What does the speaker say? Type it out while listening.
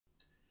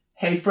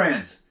Hey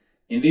friends!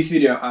 In this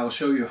video I'll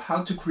show you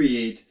how to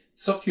create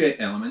soft UI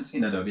elements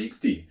in Adobe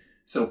XD.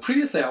 So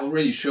previously I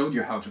already showed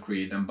you how to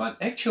create them, but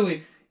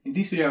actually in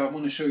this video I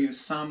want to show you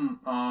some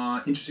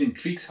interesting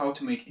tricks how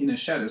to make inner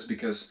shadows,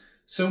 because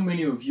so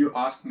many of you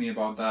asked me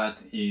about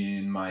that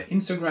in my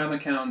Instagram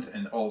account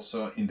and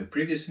also in the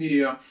previous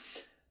video.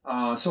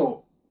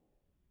 So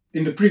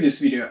in the previous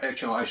video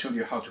actually I showed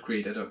you how to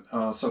create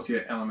soft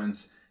UI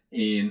elements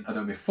in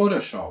Adobe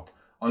Photoshop.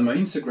 On my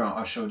Instagram,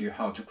 I showed you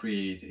how to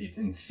create it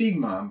in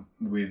Figma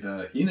with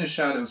inner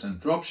shadows and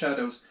drop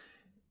shadows.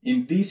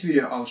 In this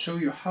video, I'll show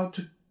you how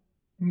to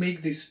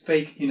make these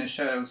fake inner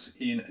shadows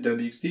in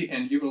Adobe XD,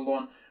 and you will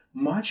learn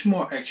much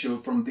more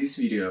actually from this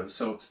video.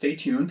 So stay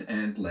tuned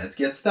and let's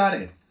get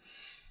started.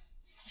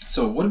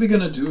 So what we're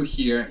gonna do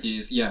here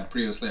is,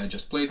 previously I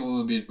just played a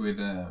little bit with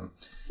the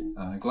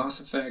glass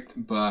effect,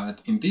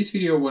 but in this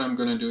video what I'm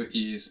gonna do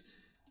is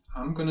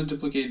I'm gonna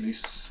duplicate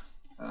this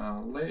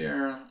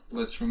layer.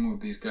 Let's remove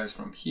these guys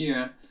from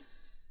here,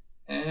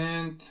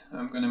 and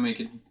I'm gonna make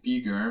it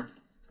bigger.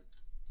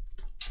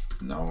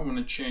 Now I'm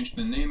gonna change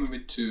the name of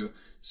it to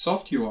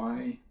Soft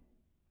UI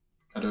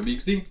Adobe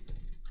XD.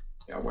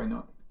 Yeah, why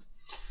not?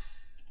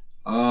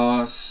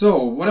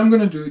 So what I'm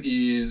gonna do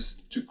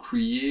is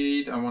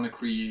I want to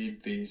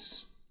create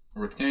this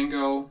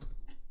rectangle,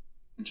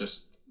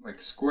 just like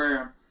a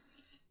square.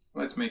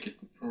 Let's make it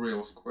a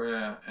real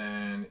square,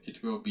 and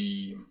it will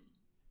be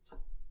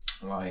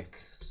like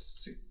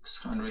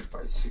 600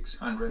 by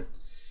 600.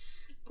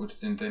 Put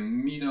it in the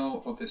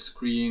middle of the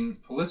screen.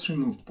 Let's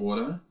remove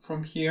border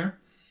from here,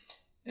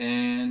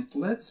 and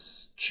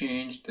let's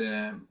change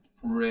the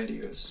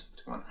radius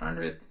to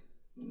 100.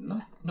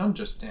 Not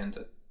just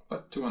standard,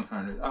 but to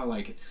 100. I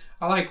like it.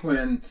 I like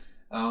when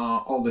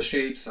all the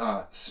shapes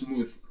are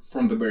smooth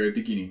from the very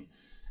beginning,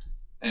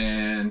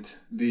 and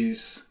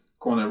this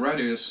corner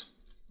radius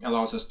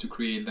allows us to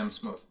create them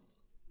smooth.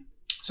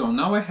 So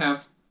now I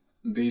have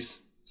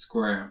this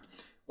square.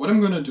 What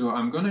I'm gonna do,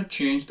 I'm gonna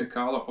change the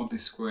color of the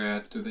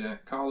square to the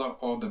color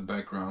of the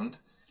background,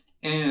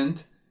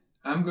 and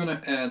I'm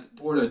gonna add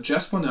border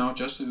just for now,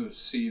 just to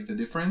see the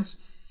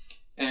difference.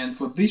 And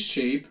for this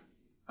shape,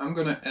 I'm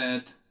gonna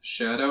add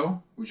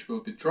shadow, which will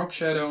be drop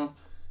shadow,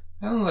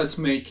 and let's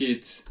make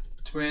it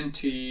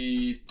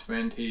 20,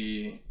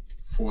 20,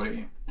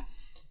 40.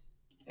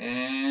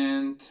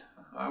 And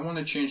I want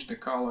to change the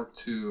color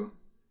to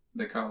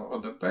the color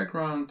of the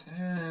background,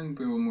 and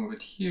we will move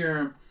it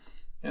here.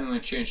 And I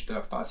change the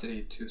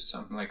opacity to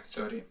something like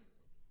 30.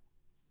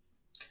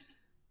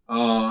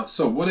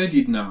 So what I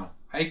did now,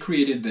 I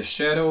created the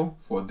shadow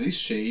for this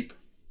shape.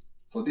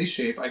 For this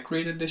shape, I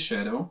created the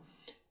shadow,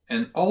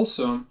 and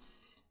also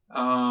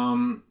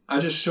I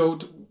just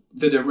showed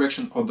the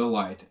direction of the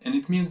light. And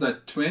it means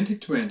that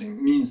 2020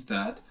 means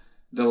that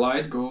the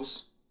light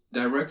goes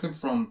directly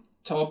from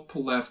top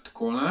left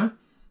corner,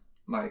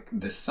 like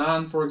the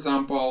sun, for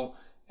example,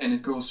 and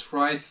it goes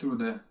right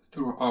through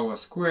our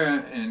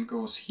square and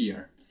goes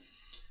here.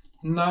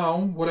 Now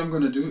what I'm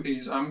going to do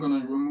is I'm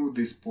going to remove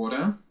this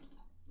border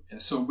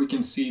so we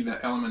can see the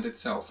element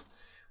itself.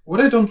 What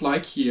I don't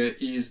like here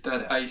is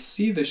that I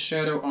see the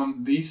shadow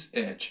on this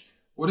edge.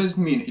 What does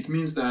it mean? It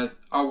means that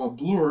our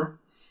blur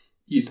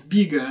is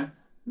bigger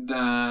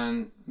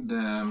than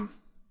the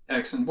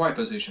X and Y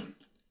position.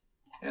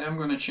 And I'm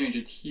going to change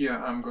it here.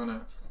 I'm going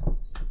to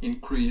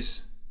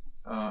increase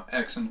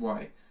X and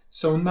Y.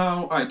 So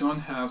now I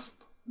don't have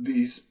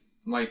this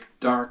like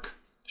dark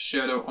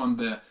shadow on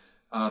the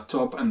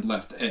top and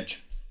left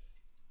edge.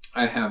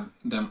 I have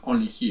them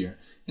only here.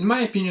 In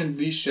my opinion,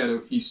 this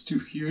shadow is too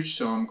huge,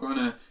 so I'm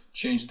gonna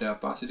change the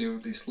opacity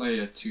of this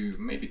layer to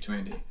maybe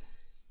 20.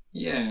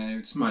 Yeah,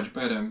 it's much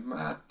better,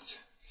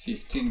 but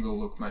 15 will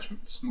look much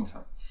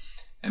smoother.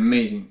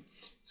 Amazing.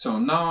 So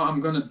now I'm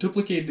gonna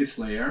duplicate this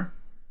layer.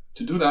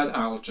 To do that,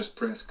 I'll just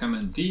press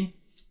Command D.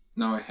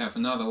 Now I have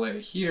another layer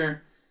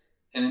here.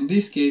 And in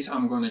this case,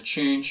 I'm going to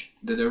change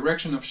the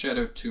direction of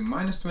shadow to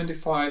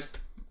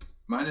 -25,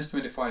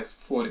 -25,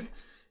 40.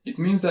 It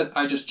means that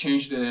I just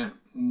changed the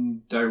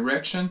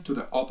direction to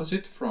the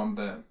opposite from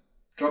the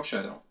drop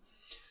shadow.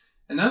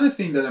 Another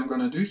thing that I'm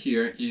going to do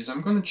here is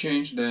I'm going to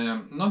change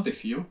not the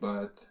fill,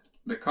 but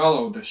the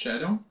color of the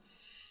shadow,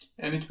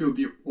 and it will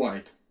be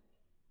white.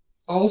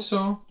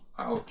 Also,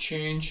 I'll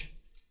change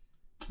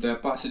the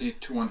opacity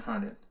to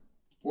 100.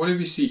 What do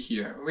we see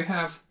here? We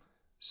have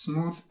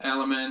smooth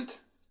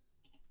element,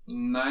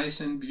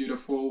 nice and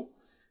beautiful.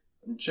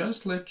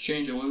 Just let's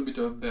change a little bit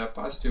of the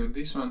opacity of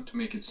this one to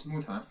make it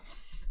smoother.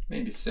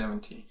 Maybe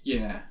 70.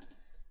 Yeah,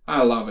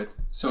 I love it.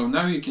 So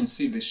now you can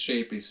see this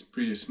shape is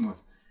pretty smooth.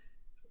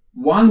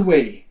 One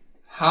way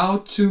how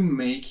to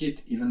make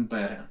it even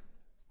better: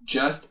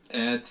 just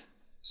add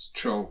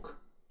stroke,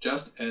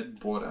 just add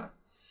border,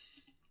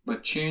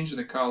 but change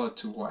the color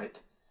to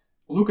white.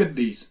 Look at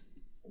this.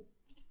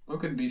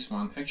 Look at this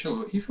one.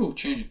 Actually, if we'll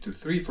change it to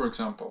 3, for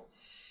example,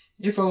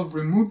 if I'll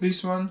remove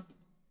this one,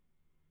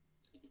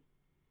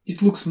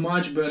 it looks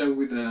much better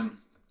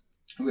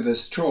with a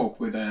stroke,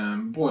 with a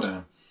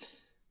border.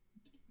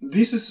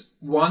 This is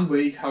one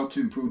way how to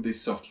improve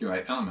these soft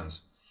UI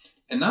elements.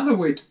 Another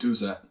way to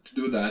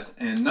do that,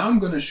 and now I'm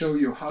going to show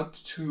you how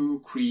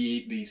to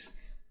create these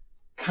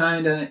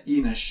kind of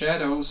inner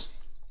shadows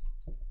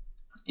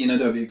in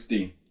Adobe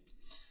XD.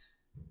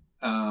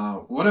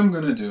 What I'm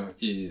going to do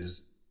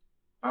is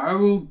I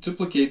will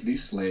duplicate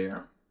this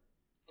layer.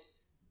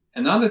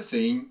 Another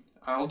thing,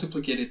 I'll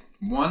duplicate it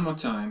one more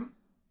time,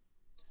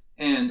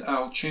 and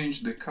I'll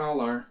change the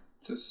color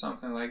to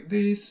something like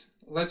this.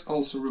 Let's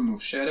also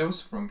remove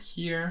shadows from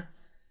here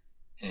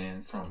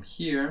and from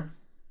here.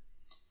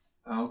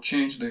 I'll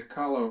change the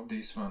color of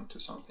this one to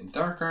something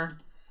darker.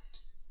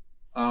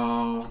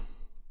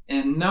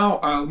 And now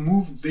I'll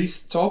move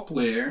this top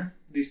layer,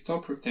 this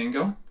top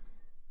rectangle,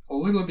 a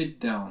little bit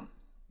down,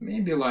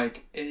 maybe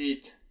like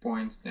 8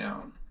 points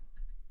down.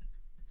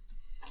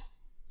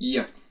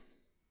 Yep.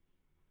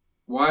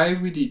 Why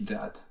we did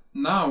that?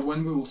 Now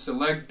when we will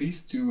select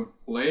these two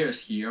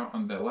layers here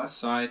on the left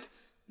side,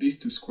 these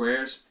two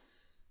squares,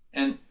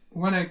 and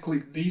when I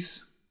click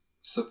this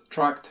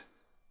subtract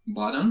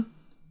button,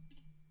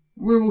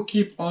 we will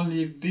keep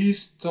only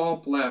this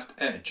top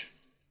left edge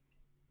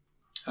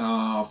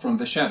from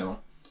the shadow.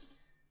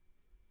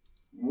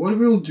 What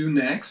we'll do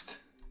next,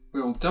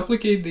 we'll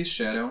duplicate this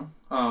shadow,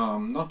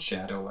 not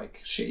shadow,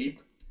 like shape,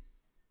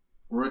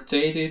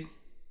 rotate it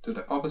to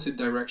the opposite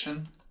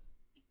direction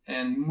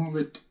and move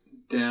it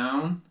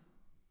down,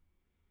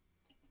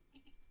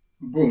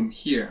 boom,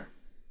 here.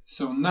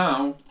 So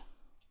now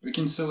we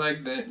can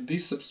select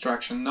this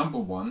subtraction number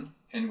 1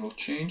 and we'll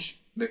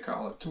change the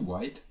color to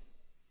white.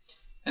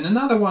 And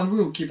another one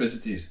we'll keep as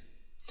it is.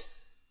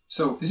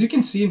 So as you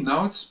can see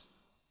now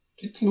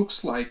it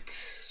looks like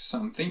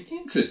something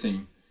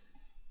interesting.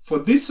 For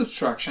this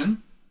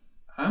subtraction,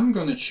 I'm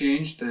gonna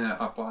change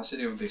the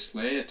opacity of this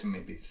layer to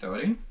maybe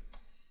 30,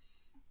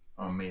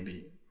 or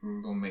maybe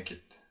we'll make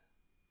it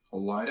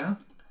lighter.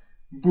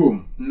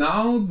 Boom!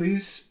 Now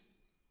this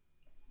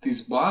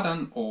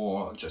button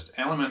or just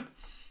element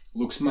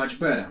looks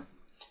much better,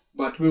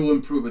 but we will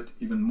improve it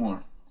even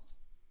more.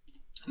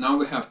 Now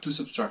we have two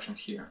subtractions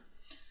here.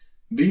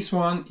 This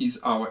one is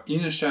our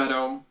inner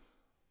shadow,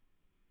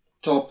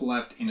 top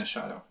left inner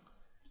shadow.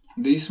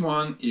 This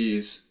one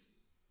is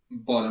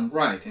bottom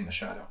right inner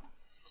shadow.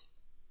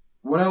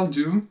 What I'll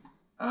do,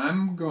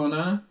 I'm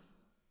gonna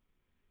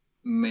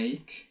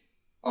make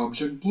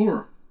object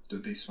blur to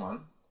this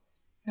one,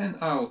 and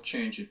I'll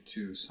change it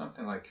to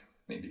something like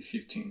maybe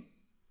 15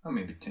 or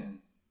maybe 10.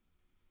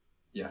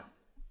 Yeah.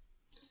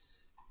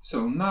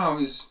 So now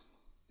as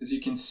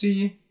you can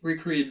see, we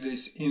create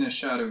this inner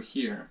shadow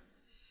here.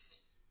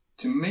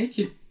 To make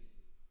it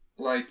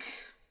like,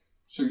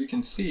 so you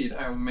can see it,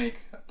 I'll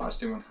make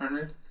opacity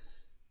 100.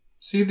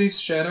 See this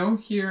shadow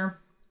here?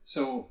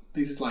 So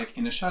this is like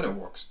inner shadow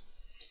works.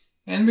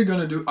 And we're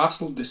gonna do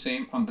absolutely the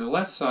same on the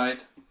left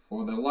side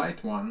for the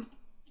light one.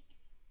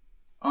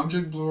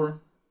 Object blur,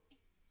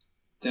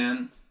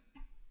 10.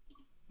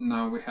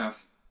 Now we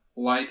have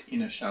light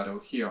inner shadow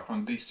here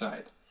on this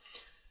side.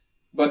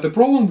 But the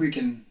problem we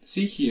can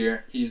see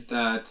here is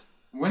that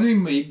when we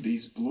make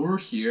this blur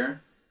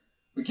here,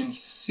 we can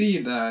see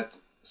that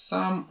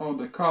some of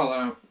the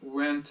color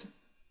went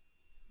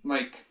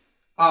like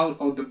out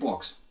of the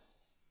box.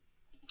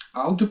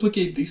 I'll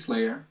duplicate this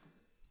layer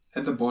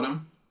at the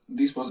bottom.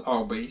 This was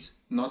our base,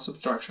 not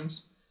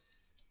subtractions.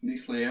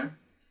 This layer,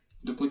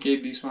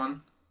 duplicate this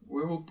one.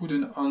 We will put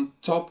it on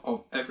top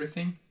of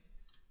everything.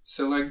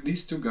 Select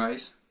these two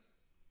guys.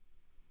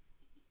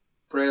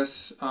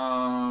 Press,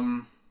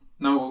 now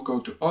we'll go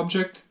to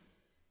object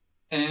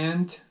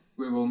and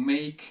we will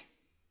make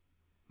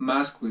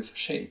mask with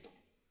shape.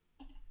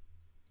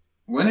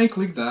 When I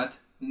click that,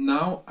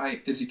 now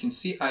as you can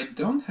see, I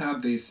don't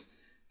have this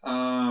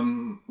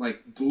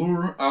like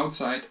blur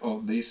outside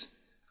of this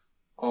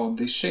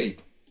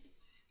shape.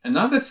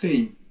 Another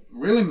thing,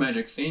 really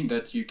magic thing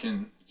that you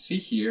can see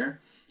here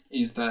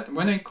is that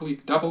when I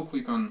double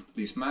click on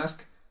this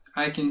mask,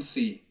 I can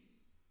see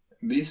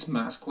this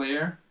mask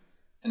layer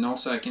and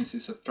also I can see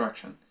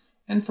subtraction.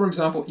 And for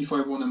example, if I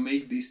want to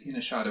make this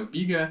inner shadow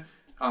bigger,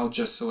 I'll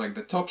just select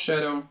the top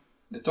shadow,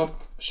 the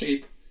top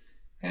shape,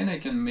 and I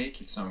can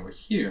make it somewhere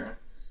here.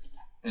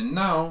 And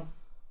now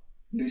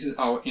this is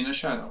our inner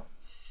shadow.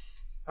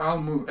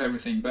 I'll move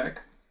everything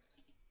back.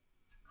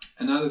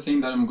 Another thing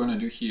that I'm gonna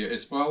do here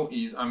as well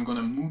is I'm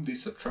gonna move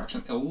this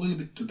subtraction a little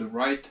bit to the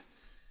right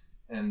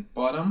and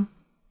bottom,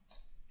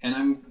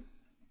 and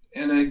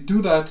I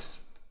do that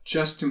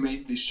just to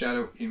make this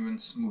shadow even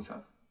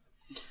smoother.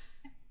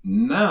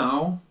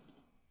 Now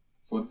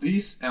for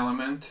this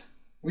element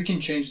we can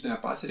change the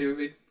opacity of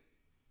it.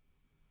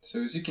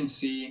 So as you can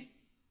see,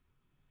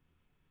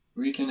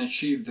 we can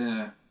achieve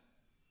the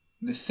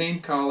same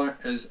color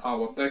as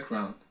our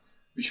background,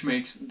 which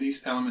makes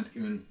this element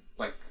even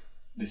like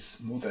the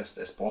smoothest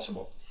as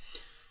possible.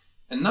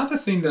 Another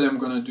thing that I'm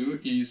gonna do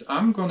is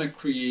I'm gonna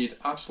create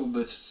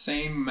absolutely the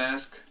same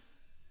mask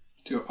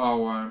to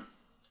our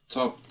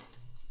top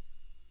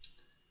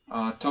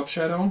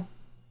shadow.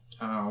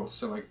 I'll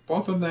select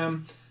both of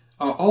them.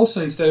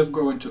 Also, instead of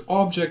going to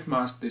object,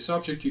 mask this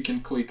object, you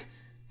can click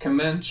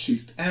Command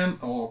Shift M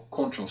or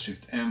Control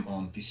Shift M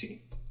on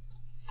PC.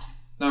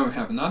 Now we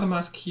have another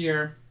mask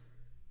here.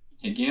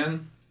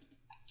 Again,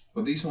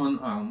 for this one,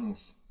 I'll move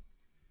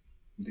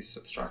this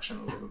subtraction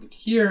a little bit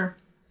here.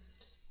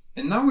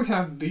 And now we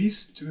have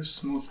these two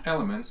smooth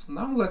elements.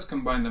 Now let's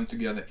combine them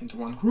together into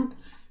one group.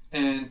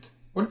 And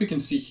what we can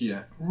see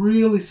here,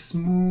 really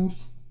smooth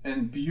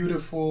and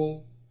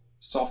beautiful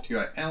soft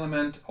UI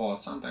element, or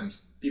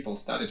sometimes people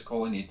started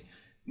calling it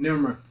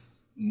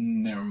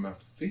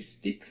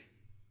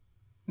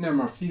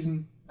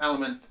neumorphism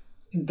element.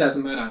 It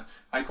doesn't matter.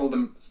 I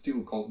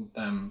still call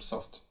them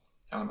soft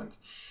element.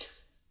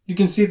 You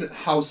can see that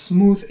how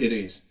smooth it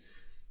is.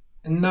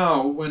 And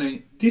now when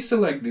I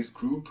deselect this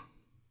group,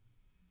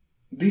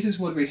 this is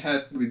what we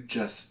had with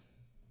just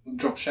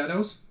drop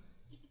shadows,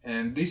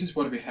 and this is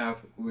what we have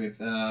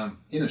with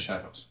inner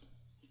shadows.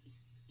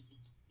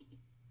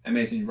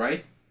 Amazing,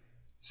 right?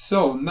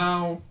 So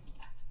now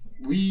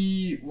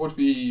what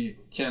we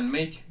can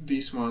make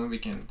this one, we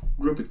can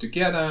group it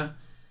together,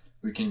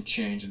 we can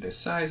change the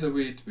size of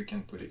it, we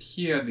can put it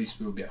here. This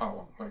will be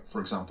our, like,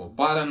 for example,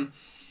 button.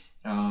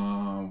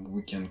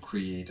 We can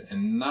create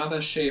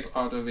another shape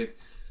out of it.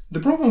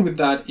 The problem with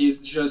that is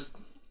just,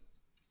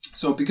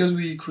 so because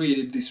we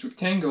created this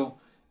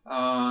rectangle,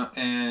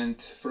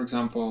 and for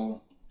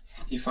example,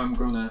 if I'm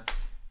gonna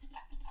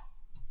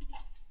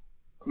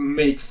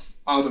make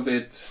out of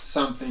it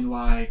something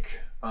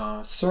like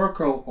a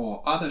circle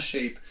or other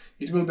shape,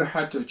 it will be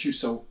hard to achieve.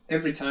 So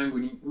every time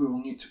we will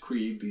need to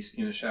create these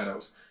inner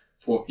shadows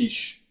for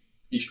each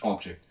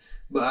object.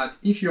 But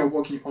if you are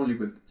working only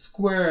with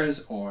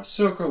squares or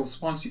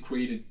circles, once you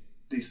created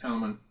this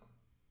element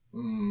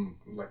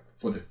like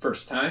for the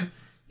first time,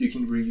 you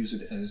can reuse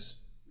it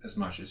as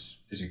much as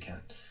you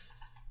can.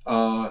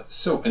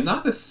 So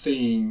another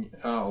thing,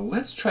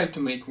 let's try to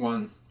make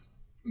one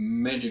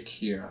magic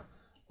here.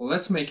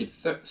 Let's make it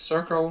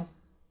circle.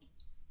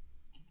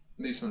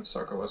 This one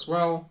circle as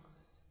well.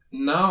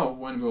 Now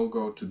when we'll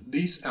go to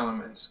these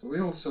elements,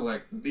 we'll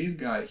select this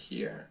guy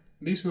here.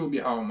 This will be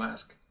our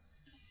mask.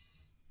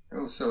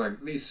 We'll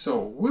select this.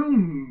 So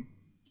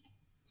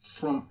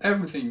from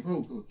everything,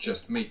 we'll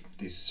just make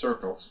these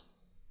circles.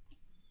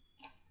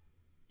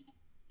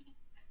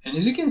 And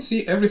as you can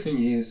see,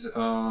 everything is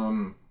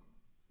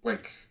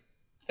like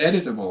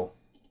editable,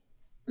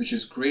 which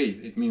is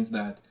great. It means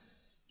that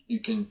you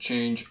can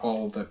change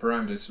all the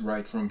parameters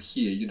right from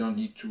here. You don't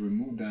need to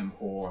remove them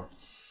or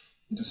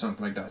do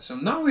something like that. So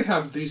now we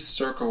have this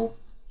circle,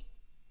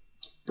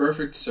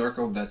 perfect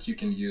circle that you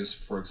can use.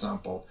 For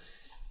example,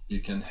 you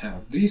can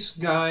have this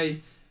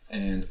guy,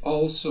 and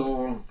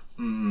also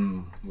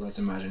let's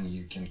imagine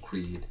you can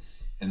create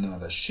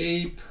another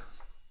shape.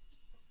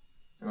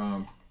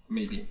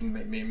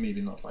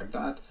 Maybe not like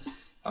that.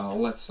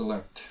 Let's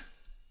select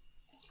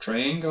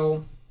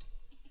triangle.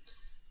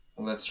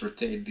 Let's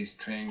rotate this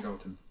triangle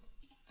to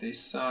this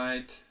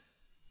side,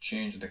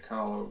 change the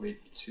color of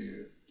it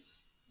to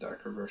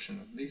darker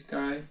version of this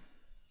guy.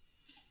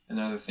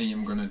 Another thing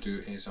I'm gonna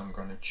do is I'm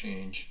gonna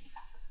change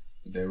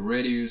the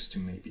radius to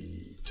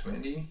maybe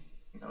 20.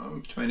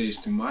 No, 20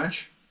 is too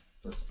much.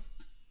 Let's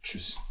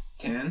choose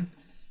 10.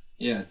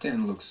 Yeah,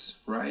 10 looks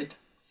right.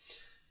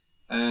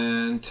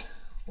 And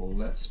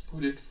let's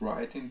put it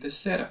right in the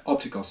center,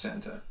 optical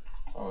center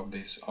of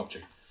this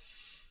object.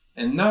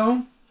 And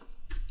now,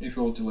 if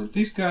we'll delete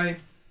this guy,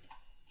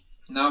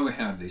 now we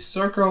have this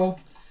circle.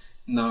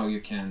 Now you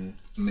can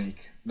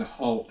make the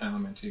whole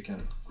element, you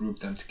can group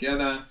them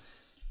together.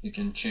 You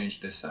can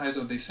change the size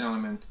of this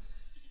element.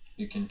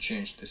 You can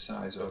change the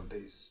size of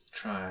this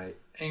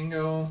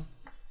triangle.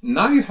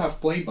 Now you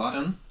have play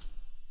button.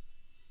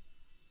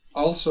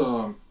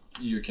 Also,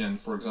 you can,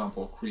 for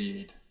example,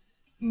 create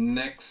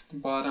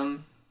next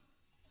button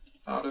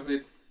out of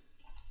it.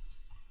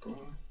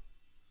 Boom.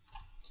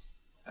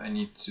 I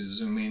need to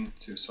zoom in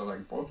to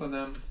select both of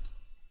them,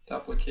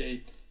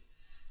 duplicate,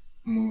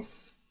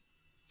 move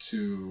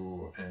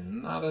to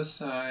another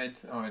side.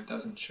 Oh, it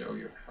doesn't show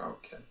you how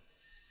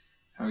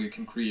you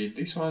can create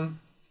this one.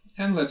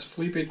 And let's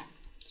flip it.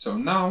 So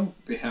now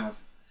we have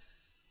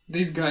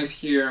these guys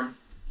here.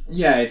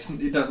 Yeah,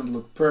 it doesn't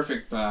look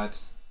perfect, but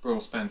we'll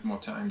spend more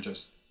time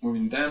just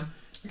moving them,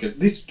 because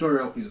this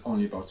tutorial is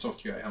only about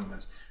soft UI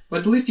elements. But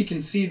at least you can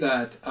see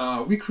that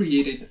we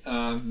created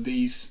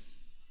these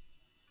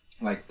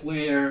like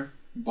player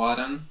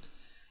button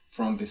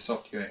from the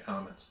soft UI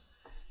elements.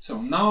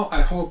 So now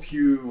I hope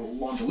you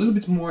learned a little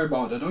bit more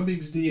about Adobe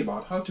XD,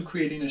 about how to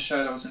create inner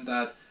shadows and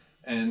that,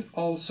 and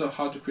also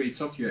how to create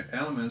soft UI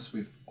elements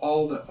with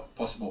all the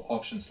possible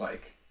options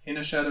like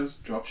inner shadows,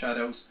 drop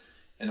shadows,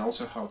 and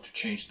also how to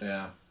change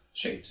their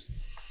shapes.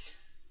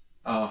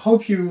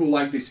 Hope you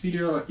like this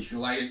video. If you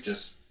like it,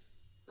 just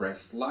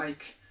press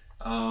like.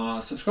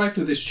 Subscribe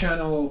to this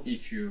channel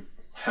if you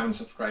haven't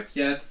subscribed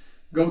yet.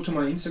 Go to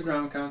my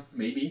Instagram account,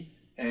 maybe,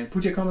 and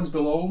put your comments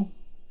below.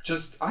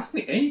 Just ask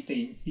me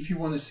anything. If you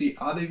want to see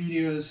other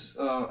videos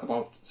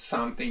about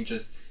something,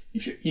 just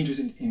if you're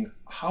interested in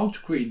how to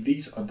create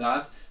this or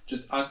that,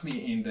 just ask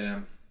me in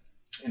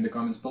the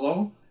comments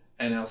below,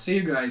 and I'll see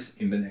you guys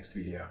in the next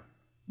video.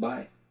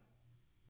 Bye.